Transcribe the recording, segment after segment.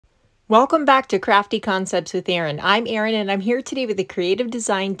Welcome back to Crafty Concepts with Erin. I'm Erin and I'm here today with the creative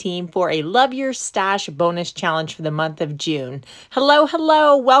design team for a Love Your Stash bonus challenge for the month of June.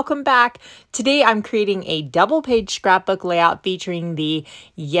 Hello, welcome back. Today I'm creating a double page scrapbook layout featuring the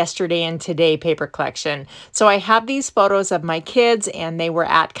Yesterday and Today paper collection. So I have these photos of my kids and they were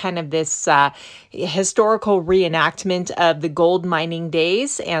at kind of this historical reenactment of the gold mining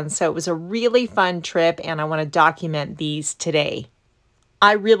days. And so it was a really fun trip and I want to document these today.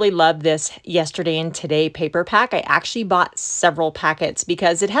 I really love this Yesterday and Today paper pack. I actually bought several packets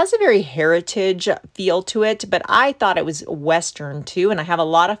because it has a very heritage feel to it, but I thought it was Western too, and I have a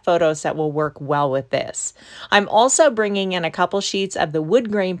lot of photos that will work well with this. I'm also bringing in a couple sheets of the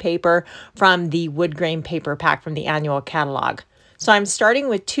wood grain paper from the wood grain paper pack from the annual catalog. So I'm starting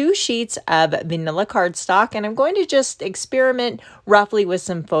with 2 sheets of vanilla cardstock, and I'm going to just experiment roughly with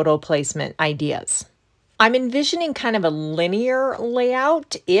some photo placement ideas. I'm envisioning kind of a linear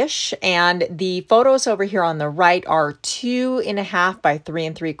layout-ish, and the photos over here on the right are 2.5 by 3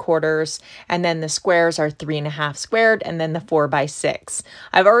 3/4, and then the squares are 3.5 squared, and then the 4 by 6.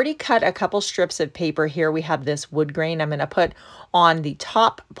 I've already cut a couple strips of paper here. We have this wood grain I'm going to put on the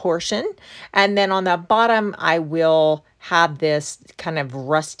top portion, and then on the bottom I will have this kind of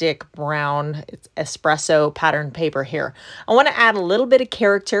rustic brown espresso pattern paper here. I want to add a little bit of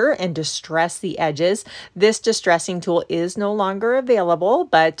character and distress the edges. This distressing tool is no longer available,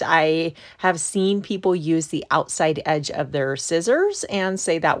 but I have seen people use the outside edge of their scissors and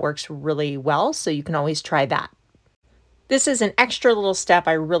say that works really well, so you can always try that. This is an extra little step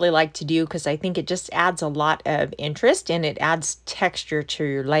I really like to do because I think it just adds a lot of interest and it adds texture to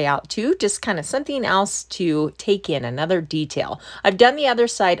your layout too. Just kind of something else to take in, another detail. I've done the other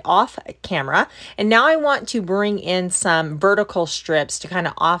side off camera, and now I want to bring in some vertical strips to kind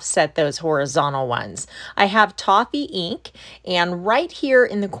of offset those horizontal ones. I have toffee ink, and right here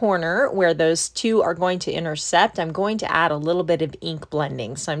in the corner where those two are going to intersect, I'm going to add a little bit of ink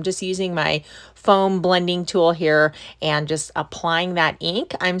blending. So I'm just using my foam blending tool here and just applying that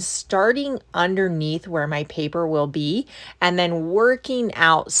ink. I'm starting underneath where my paper will be and then working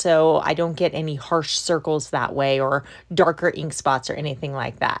out so I don't get any harsh circles that way or darker ink spots or anything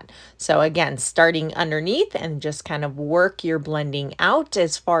like that. So again, starting underneath and just kind of work your blending out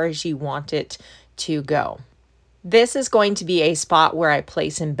as far as you want it to go. This is going to be a spot where I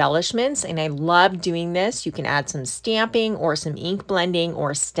place embellishments, and I love doing this. You can add some stamping or some ink blending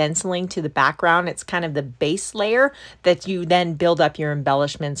or stenciling to the background. It's kind of the base layer that you then build up your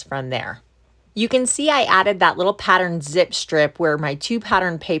embellishments from there. You can see I added that little pattern zip strip where my 2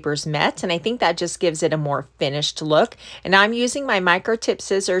 pattern papers met, and I think that just gives it a more finished look. And I'm using my micro tip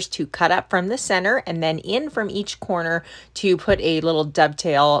scissors to cut up from the center and then in from each corner to put a little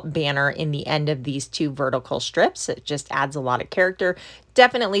dovetail banner in the end of these 2 vertical strips. It just adds a lot of character.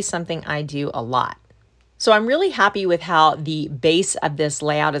 Definitely something I do a lot. So I'm really happy with how the base of this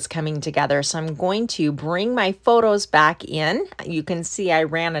layout is coming together. So I'm going to bring my photos back in. You can see I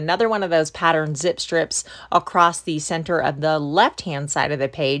ran another one of those pattern zip strips across the center of the left-hand side of the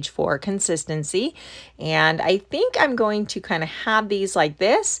page for consistency. And I think I'm going to kind of have these like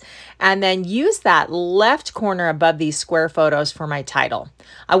this and then use that left corner above these square photos for my title.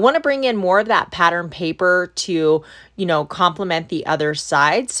 I want to bring in more of that pattern paper to, complement the other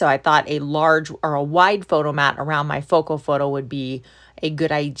side. So I thought a large or a wide photo mat around my focal photo would be a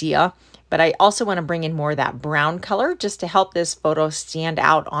good idea. But I also want to bring in more of that brown color just to help this photo stand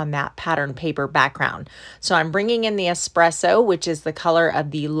out on that pattern paper background. So I'm bringing in the espresso, which is the color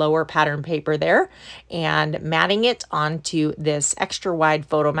of the lower pattern paper there, and matting it onto this extra wide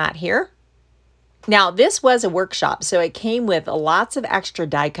photo mat here. Now, this was a workshop, so it came with lots of extra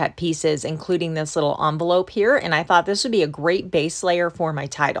die cut pieces, including this little envelope here, and I thought this would be a great base layer for my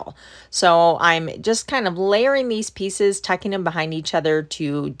title. So I'm just kind of layering these pieces, tucking them behind each other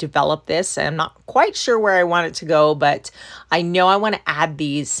to develop this. I'm not quite sure where I want it to go, but I know I want to add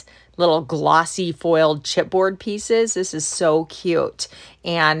these little glossy foiled chipboard pieces. This is so cute.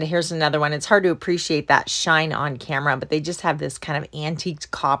 And here's another one. It's hard to appreciate that shine on camera, but they just have this kind of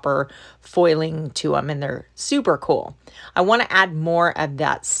antiqued copper foiling to them, and they're super cool. I want to add more of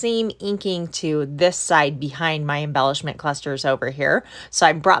that same inking to this side behind my embellishment clusters over here. So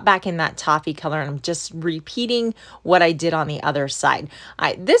I brought back in that toffee color, and I'm just repeating what I did on the other side.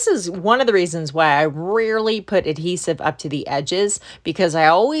 This is one of the reasons why I rarely put adhesive up to the edges, because I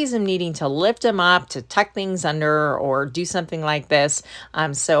always am needing to lift them up to tuck things under or do something like this.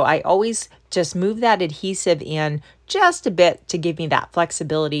 So I always just move that adhesive in just a bit to give me that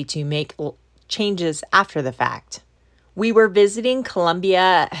flexibility to make changes after the fact. We were visiting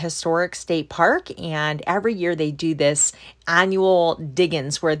Columbia Historic State Park, and every year they do this annual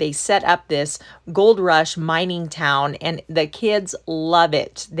diggings where they set up this gold rush mining town, and the kids love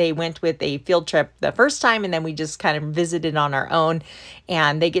it. They went with a field trip the first time, and then we just kind of visited on our own,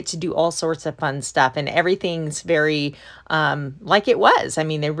 and they get to do all sorts of fun stuff, and everything's very like it was. I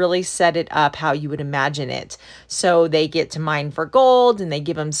mean, they really set it up how you would imagine it. So they get to mine for gold, and they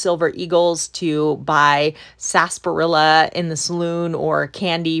give them silver eagles to buy sarsaparilla in the saloon or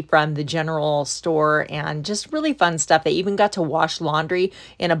candy from the general store, and just really fun stuff. They even got to wash laundry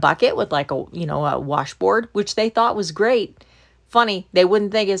in a bucket with like a, a washboard, which they thought was great. Funny, they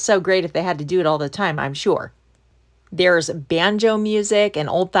wouldn't think it's so great if they had to do it all the time, I'm sure. There's banjo music and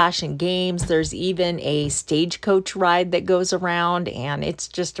old-fashioned games. There's even a stagecoach ride that goes around, and it's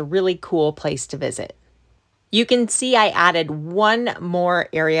just a really cool place to visit. You can see I added one more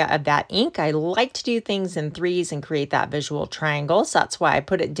area of that ink. I like to do things in threes and create that visual triangle, so that's why I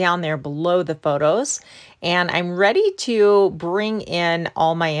put it down there below the photos. And I'm ready to bring in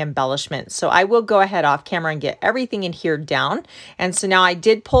all my embellishments. So I will go ahead off camera and get everything adhered down. And so now I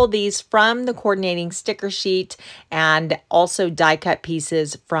did pull these from the coordinating sticker sheet and also die cut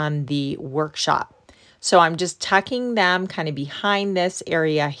pieces from the workshop. So I'm just tucking them kind of behind this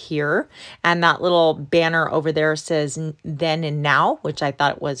area here. And that little banner over there says then and now, which I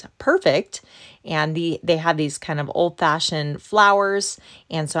thought was perfect. And they have these kind of old-fashioned flowers.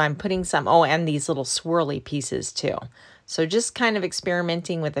 And so I'm putting some, oh, and these little swirly pieces too. So just kind of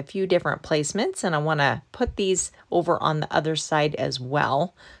experimenting with a few different placements, and I want to put these over on the other side as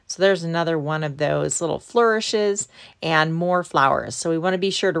well. So there's another one of those little flourishes and more flowers. So we want to be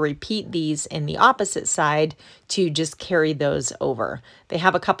sure to repeat these in the opposite side to just carry those over. They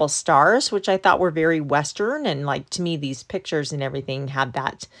have a couple stars, which I thought were very Western, and like to me, these pictures and everything had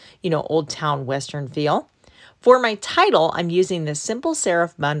that, old town Western feel. For my title, I'm using this simple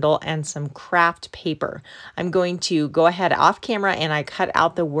serif bundle and some craft paper. I'm going to go ahead off camera and I cut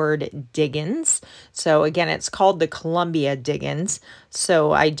out the word Diggins. So again, it's called the Columbia Diggins.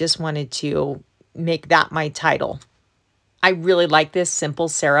 So I just wanted to make that my title. I really like this simple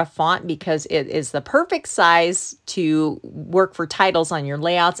serif font because it is the perfect size to work for titles on your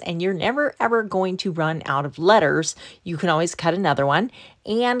layouts, and you're never ever going to run out of letters. You can always cut another one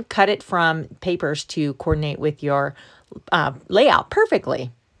and cut it from papers to coordinate with your layout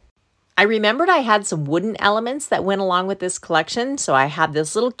perfectly. I remembered I had some wooden elements that went along with this collection. So I have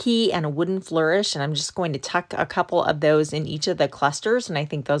this little key and a wooden flourish, and I'm just going to tuck a couple of those in each of the clusters. And I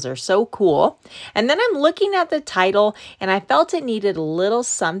think those are so cool. And then I'm looking at the title, and I felt it needed a little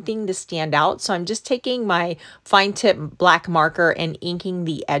something to stand out. So I'm just taking my fine tip black marker and inking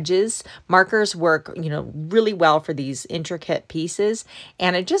the edges. Markers work, really well for these intricate pieces,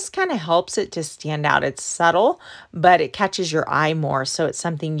 and it just kind of helps it to stand out. It's subtle, but it catches your eye more. So it's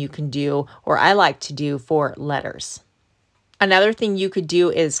something you can do, or I like to do, for letters. Another thing you could do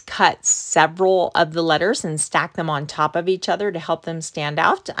is cut several of the letters and stack them on top of each other to help them stand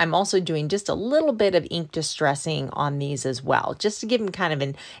out. I'm also doing just a little bit of ink distressing on these as well, just to give them kind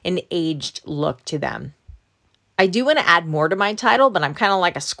of an aged look to them. I do want to add more to my title, but I'm kind of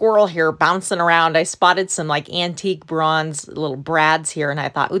like a squirrel here bouncing around. I spotted some like antique bronze little brads here, and I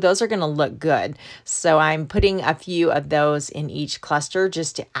thought, ooh, those are going to look good. So I'm putting a few of those in each cluster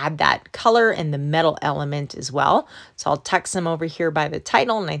just to add that color and the metal element as well. So I'll tuck some over here by the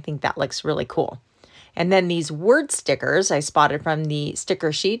title, and I think that looks really cool. And then these word stickers I spotted from the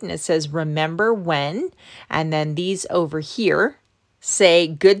sticker sheet, and it says remember when. And then these over here say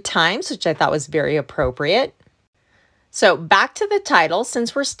good times, which I thought was very appropriate. So back to the title.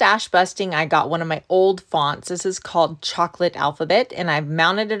 Since we're stash busting, I got one of my old fonts. This is called Chocolate Alphabet, and I've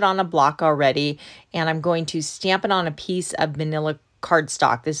mounted it on a block already, and I'm going to stamp it on a piece of manila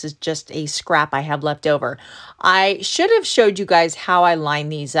cardstock. This is just a scrap I have left over. I should have showed you guys how I line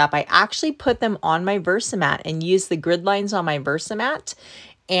these up. I actually put them on my VersaMat and used the grid lines on my VersaMat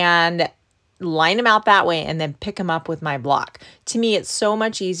and line them out that way and then pick them up with my block. To me, it's so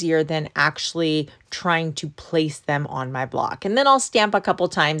much easier than actually trying to place them on my block. And then I'll stamp a couple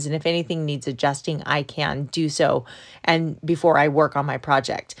times, and if anything needs adjusting, I can do so and before I work on my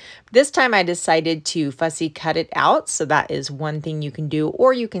project. This time I decided to fussy cut it out, so that is one thing you can do,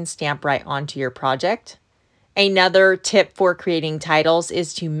 or you can stamp right onto your project. Another tip for creating titles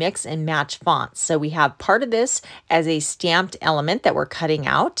is to mix and match fonts. So we have part of this as a stamped element that we're cutting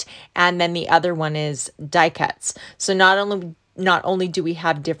out, and then the other one is die cuts. So not only do we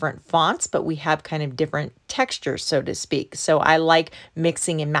have different fonts, but we have kind of different textures, so to speak. So I like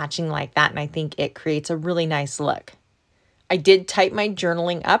mixing and matching like that, and I think it creates a really nice look. I did type my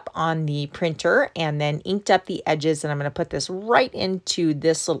journaling up on the printer and then inked up the edges, and I'm going to put this right into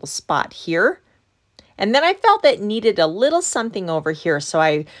this little spot here. And then I felt that it needed a little something over here, so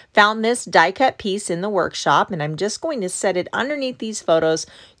I found this die cut piece in the workshop, and I'm just going to set it underneath these photos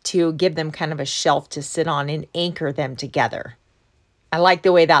to give them kind of a shelf to sit on and anchor them together. I like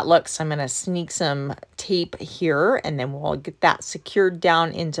the way that looks. I'm going to sneak some tape here, and then we'll get that secured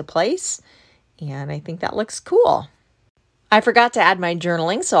down into place. And I think that looks cool. I forgot to add my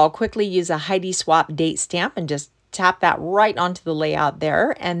journaling, so I'll quickly use a Heidi Swap date stamp and just tap that right onto the layout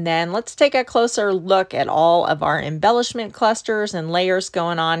there. And then let's take a closer look at all of our embellishment clusters and layers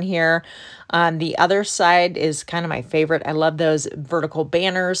going on here. The other side is kind of my favorite. I love those vertical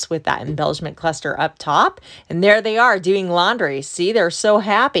banners with that embellishment cluster up top. And there they are doing laundry. See, they're so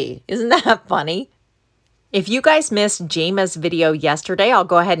happy. Isn't that funny? If you guys missed Jema's video yesterday, I'll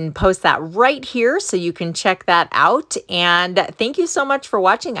go ahead and post that right here so you can check that out. And thank you so much for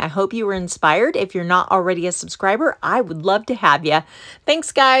watching. I hope you were inspired. If you're not already a subscriber, I would love to have you.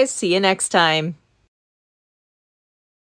 Thanks, guys. See you next time.